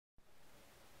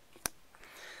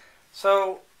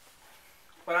So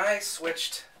when I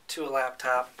switched to a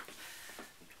laptop,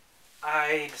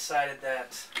 I decided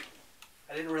that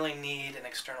I didn't really need an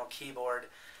external keyboard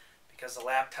because the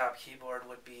laptop keyboard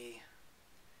would be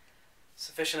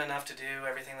sufficient enough to do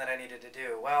everything that I needed to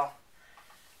do. Well,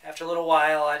 after a little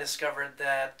while I discovered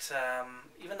that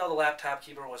even though the laptop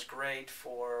keyboard was great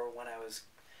for when I was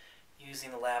using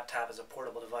the laptop as a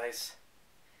portable device,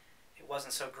 it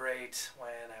wasn't so great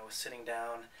when I was sitting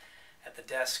down at the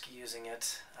desk using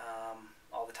it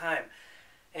all the time.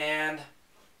 And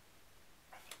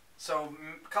so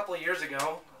a couple of years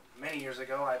ago, many years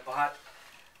ago, I bought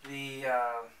the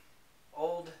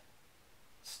old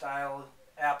style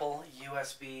Apple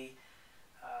USB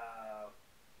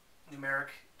numeric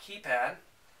keypad,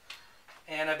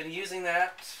 and I've been using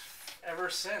that ever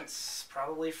since,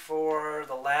 probably for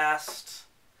the last,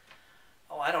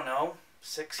 I don't know,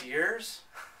 6 years,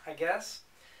 I guess.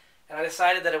 And I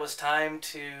decided that it was time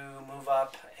to move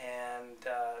up and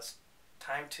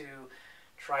time to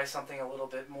try something a little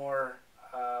bit more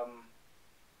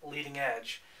leading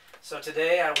edge. So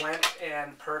today I went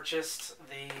and purchased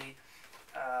the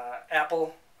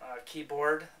Apple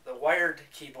keyboard, the wired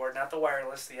keyboard, not the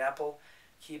wireless, the Apple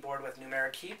keyboard with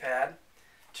numeric keypad,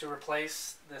 to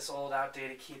replace this old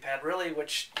outdated keypad, really,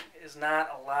 which is not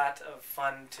a lot of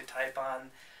fun to type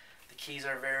on. The keys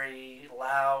are very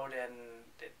loud and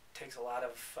it takes a lot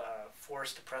of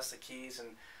force to press the keys, and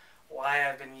why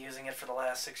I've been using it for the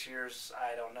last 6 years,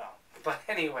 I don't know. But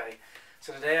anyway,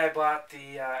 so today I bought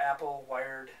the Apple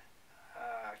wired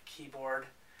keyboard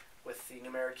with the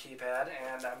numeric keypad,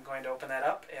 and I'm going to open that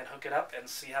up and hook it up and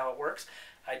see how it works.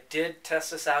 I did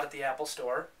test this out at the Apple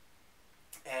Store,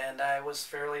 and I was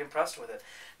fairly impressed with it.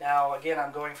 Now, again,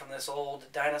 I'm going from this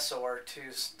old dinosaur to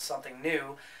something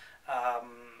new,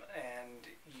 and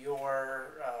your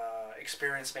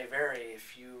experience may vary.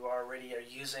 If you already are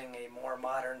using a more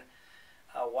modern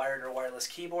wired or wireless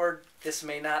keyboard, this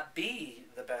may not be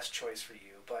the best choice for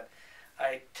you, but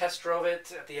I test drove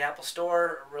it at the Apple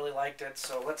Store, really liked it,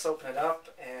 so let's open it up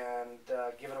and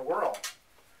give it a whirl.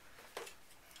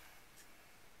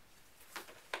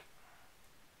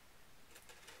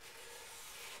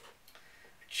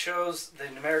 I chose the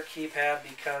numeric keypad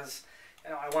because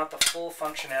I want the full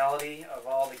functionality of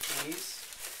all the keys.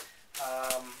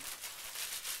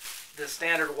 The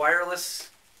standard wireless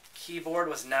keyboard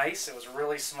was nice. It was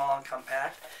really small and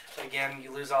compact, but again,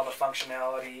 you lose all the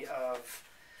functionality of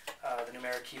the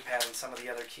numeric keypad and some of the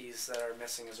other keys that are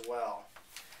missing as well.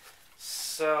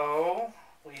 So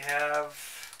we have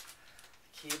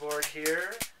the keyboard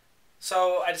here.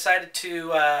 So I decided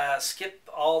to skip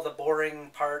all the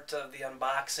boring part of the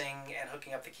unboxing and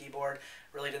hooking up the keyboard.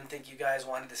 Really didn't think you guys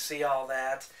wanted to see all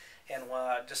that, and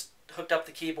just hooked up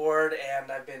the keyboard, and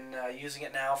I've been using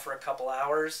it now for a couple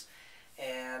hours.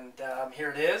 And here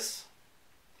it is.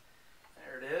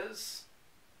 There it is.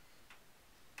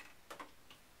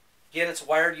 Again, it's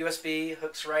wired USB,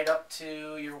 hooks right up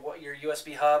to your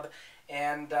USB hub,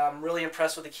 and I'm really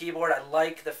impressed with the keyboard. I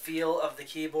like the feel of the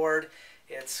keyboard.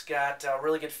 It's got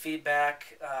really good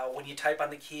feedback when you type on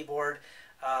the keyboard.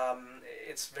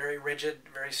 It's very rigid,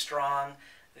 very strong.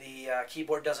 The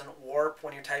keyboard doesn't warp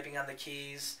when you're typing on the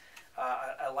keys.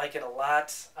 I like it a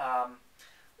lot.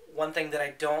 One thing that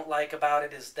I don't like about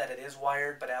it is that it is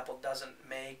wired, but Apple doesn't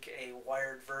make a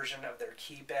wired version of their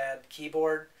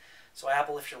keyboard. So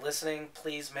Apple, if you're listening,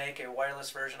 please make a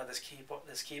wireless version of this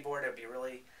keyboard. It would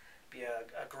really be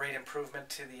a great improvement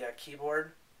to the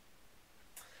keyboard.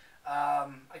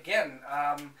 Again,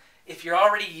 if you're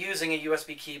already using a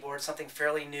USB keyboard, something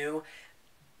fairly new,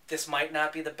 this might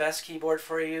not be the best keyboard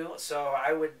for you. So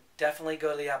I would definitely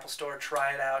go to the Apple Store,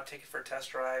 try it out, take it for a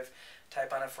test drive,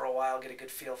 type on it for a while, get a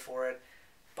good feel for it.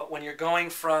 But when you're going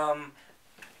from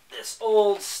this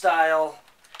old style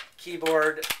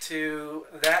keyboard to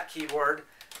that keyboard,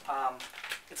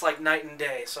 it's like night and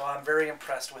day. So I'm very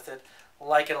impressed with it,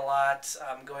 like it a lot.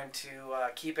 I'm going to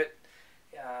keep it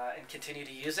and continue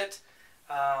to use it.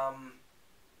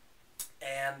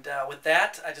 With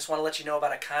that, I just want to let you know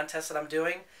about a contest that I'm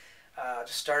doing.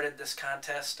 Just started this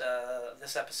contest,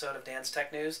 this episode of Dan's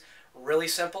Tech News. Really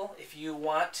simple. If you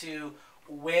want to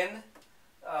win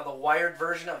the wired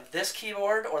version of this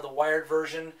keyboard or the wired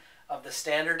version of the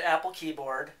standard Apple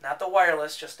keyboard, not the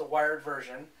wireless, just the wired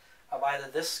version of either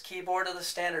this keyboard or the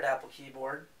standard Apple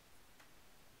keyboard,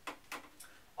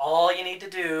 all you need to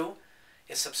do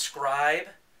is subscribe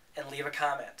and leave a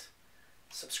comment.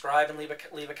 Subscribe and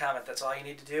leave a comment. That's all you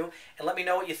need to do. And let me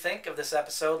know what you think of this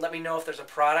episode. Let me know if there's a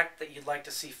product that you'd like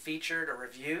to see featured or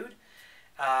reviewed.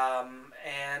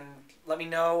 And let me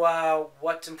know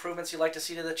what improvements you'd like to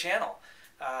see to the channel.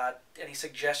 Any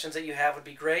suggestions that you have would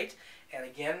be great. And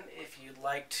again, if you'd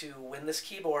like to win this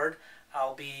keyboard,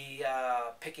 I'll be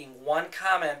picking one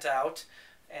comment out,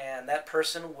 and that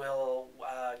person will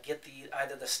get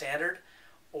either the standard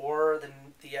or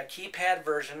the keypad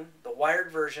version, the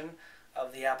wired version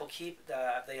of the Apple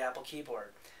keyboard.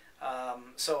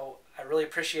 So I really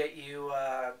appreciate you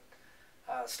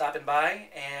stopping by,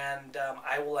 and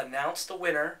I will announce the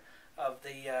winner of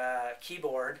the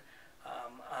keyboard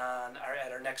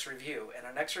at our next review. And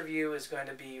our next review is going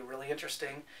to be really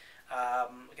interesting.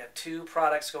 We got two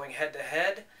products going head to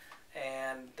head,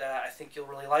 and I think you'll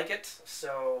really like it.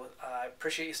 So I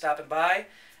appreciate you stopping by.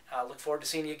 Look forward to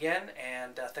seeing you again,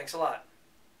 and thanks a lot.